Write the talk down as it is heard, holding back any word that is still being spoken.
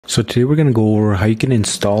So today we're going to go over how you can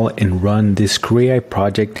install and run this CrewAI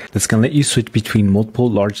project that's going to let you switch between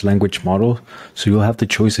multiple large language models. So you'll have the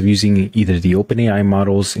choice of using either the OpenAI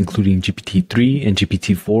models, including GPT-3 and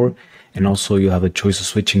GPT-4, and also you'll have a choice of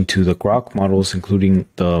switching to the Groq models, including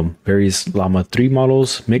the various Llama 3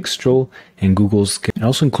 models, Mixtral, and Google's. And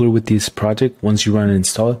also included with this project, once you run and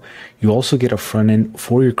install, you also get a front end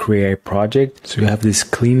for your CrewAI project. So you have this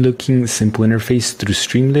clean looking, simple interface through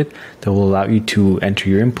Streamlit that will allow you to enter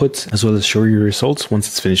your inputs as well as show your results once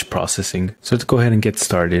it's finished processing. So let's go ahead and get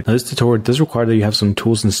started. Now this tutorial does require that you have some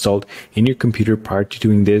tools installed in your computer prior to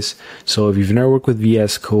doing this. So if you've never worked with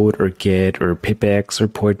VS Code or Get or PipX or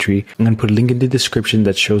Poetry, I'm going to put a link in the description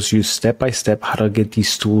that shows you step by step how to get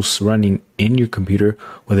these tools running in your computer,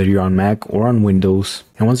 whether you're on Mac or on Windows.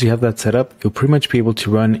 And once you have that set up, you'll pretty much be able to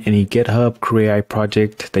run any GitHub CrewAI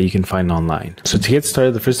project that you can find online. So to get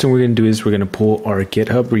started, the first thing we're going to do is we're going to pull our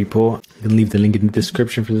GitHub repo. I'm going to leave the link in the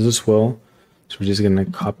description for this as well. So we're just going to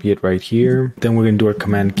copy it right here. Then we're going to do our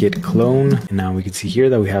command git clone. And now we can see here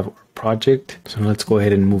that we have our project. So let's go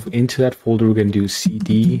ahead and move into that folder. We're going to do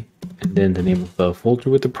cd and then the name of the folder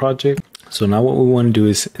with the project. So now what we want to do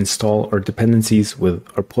is install our dependencies with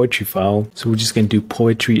our poetry file. So we're just going to do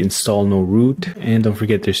poetry install no root. And don't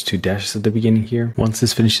forget there's 2 dashes at the beginning here. Once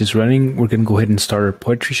this finishes running, we're going to go ahead and start our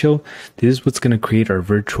poetry shell. This is what's going to create our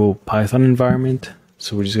virtual Python environment.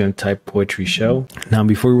 So we're just going to type poetry shell. Now,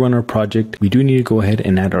 before we run our project, we do need to go ahead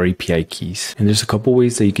and add our API keys. And there's a couple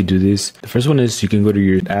ways that you could do this. The first one is you can go to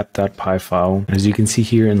your app.py file. As you can see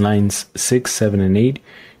here in lines 6, 7, and 8,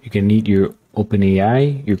 you can need your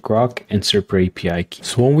OpenAI, your Groq, and Serper API key.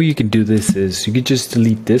 So one way you can do this is you could just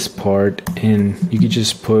delete this part and you could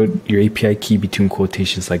just put your API key between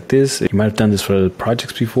quotations like this. You might have done this for other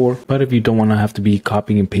projects before, but if you don't want to have to be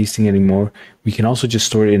copying and pasting anymore, we can also just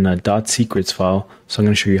store it in a .secrets file. So I'm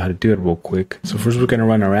going to show you how to do it real quick. So first we're going to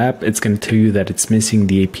run our app. It's going to tell you that it's missing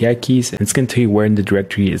the API keys, and it's going to tell you where in the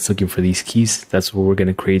directory it's looking for these keys. That's where we're going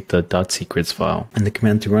to create the .secrets file. And the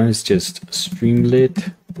command to run is just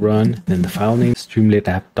streamlit run, then the file name streamlit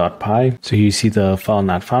app.py. So here you see the file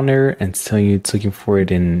not found error, and it's telling you it's looking for it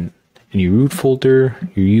in your root folder,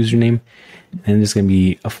 your username, and there's going to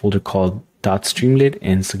be a folder called .streamlit,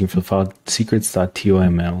 and it's looking for the file secrets.toml.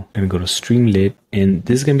 I'm going to go to streamlit, and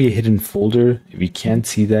this is going to be a hidden folder. If you can't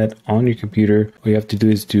see that on your computer, all you have to do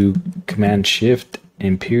is do command shift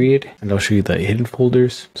and period, and I'll show you the hidden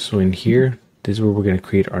folders. So in here, this is where we're going to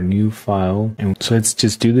create our new file. And so let's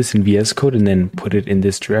just do this in VS Code and then put it in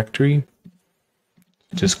this directory.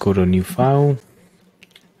 Just go to a new file,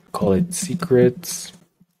 call it secrets.toml.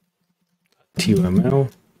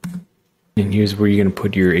 And here's where you're going to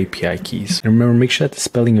put your API keys. And remember, make sure that the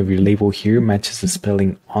spelling of your label here matches the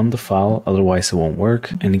spelling on the file, otherwise it won't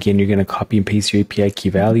work. And again, you're going to copy and paste your API key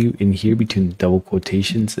value in here between the double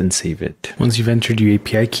quotations and save it. Once you've entered your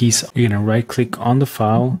API keys, you're going to right click on the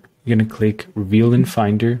file. You're going to click reveal in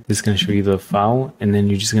Finder. This is going to show you the file, and then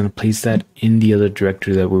you're just going to place that in the other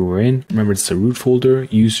directory that we were in. Remember, it's the root folder,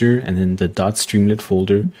 user, and then the .streamlit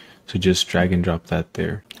folder. So just drag and drop that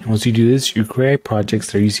there. And once you do this, your CrewAI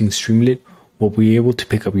projects that are using Streamlit will be able to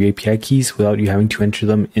pick up your API keys without you having to enter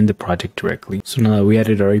them in the project directly. So now that we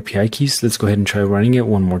added our API keys, let's go ahead and try running it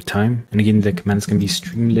one more time. And again, the command is going to be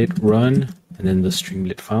streamlit run, and then the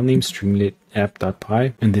Streamlit file name, streamlit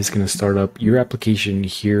app.py. And this is going to start up your application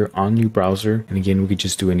here on your browser. And again, we could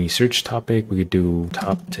just do any search topic. We could do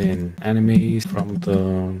top 10 animes from the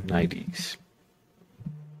 90s.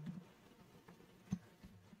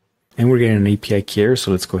 And we're getting an API key error,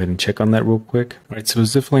 so let's go ahead and check on that real quick. All right, so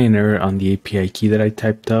there's definitely an error on the API key that I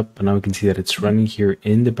typed up, but now we can see that it's running here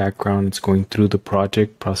in the background. It's going through the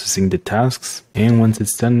project, processing the tasks. And once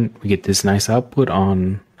it's done, we get this nice output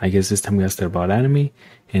on, I guess this time we asked it about anime.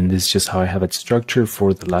 And this is just how I have it structured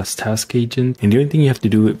for the last task agent. And the only thing you have to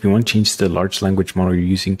do if you want to change the large language model you're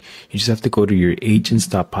using, you just have to go to your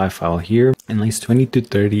agents.py file here. And lines 20 to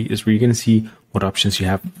 30 is where you're going to see what options you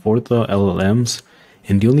have for the LLMs.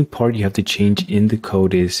 And the only part you have to change in the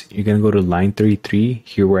code is you're going to go to line 33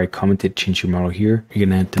 here where I commented change your model here. You're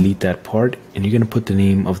going to delete that part, and you're going to put the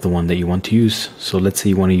name of the one that you want to use. So let's say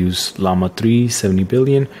you want to use Llama 3 70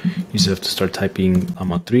 billion. You just have to start typing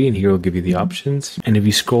Llama 3, and here it'll give you the options. And if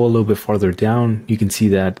you scroll a little bit farther down, you can see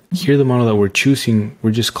that here the model that we're choosing, we're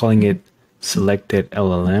just calling it selected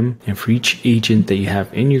LLM. And for each agent that you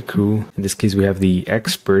have in your crew, in this case we have the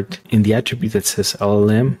expert, in the attribute that says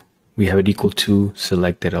LLM, we have it equal to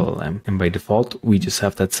selected LLM. And by default, we just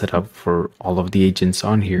have that set up for all of the agents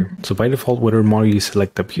on here. So by default, whatever model you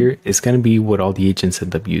select up here is going to be what all the agents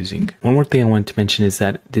end up using. One more thing I want to mention is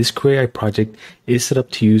that this CrewAI project is set up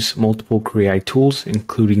to use multiple CrewAI tools,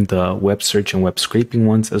 including the web search and web scraping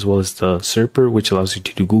ones, as well as the SERPer, which allows you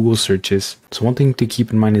to do Google searches. So one thing to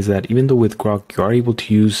keep in mind is that even though with Groq, you are able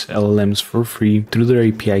to use LLMs for free through their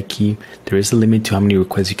API key, there is a limit to how many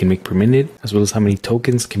requests you can make per minute, as well as how many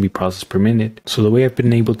tokens can be processed per minute. So the way I've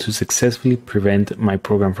been able to successfully prevent my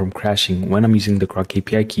program from crashing when I'm using the Groq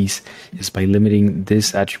API keys is by limiting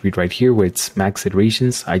this attribute right here where it's max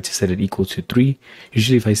iterations. I just set it equal to 3.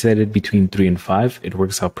 Usually if I set it between 3 and 5, it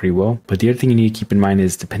works out pretty well. But the other thing you need to keep in mind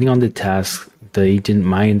is depending on the task, the agent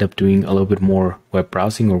might end up doing a little bit more web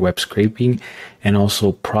browsing or web scraping, and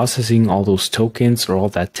also processing all those tokens or all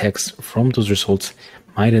that text from those results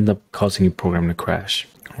might end up causing your program to crash.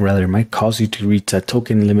 Rather, it might cause you to reach that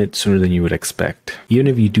token limit sooner than you would expect. Even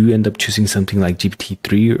if you do end up choosing something like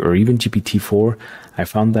GPT-3 or even GPT-4, I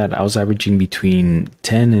found that I was averaging between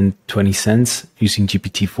 10 and 20 cents using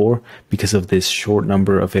GPT-4 because of this short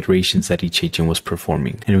number of iterations that each agent was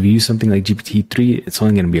performing. And if you use something like GPT-3, it's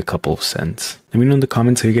only going to be a couple of cents. Let me know in the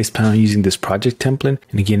comments how you guys plan on using this project template.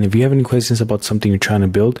 And again, if you have any questions about something you're trying to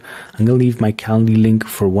build, I'm going to leave my Calendly link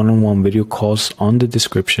for one-on-one video calls on the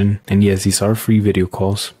description. And yes, these are free video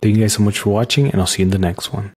calls. Thank you guys so much for watching, and I'll see you in the next one.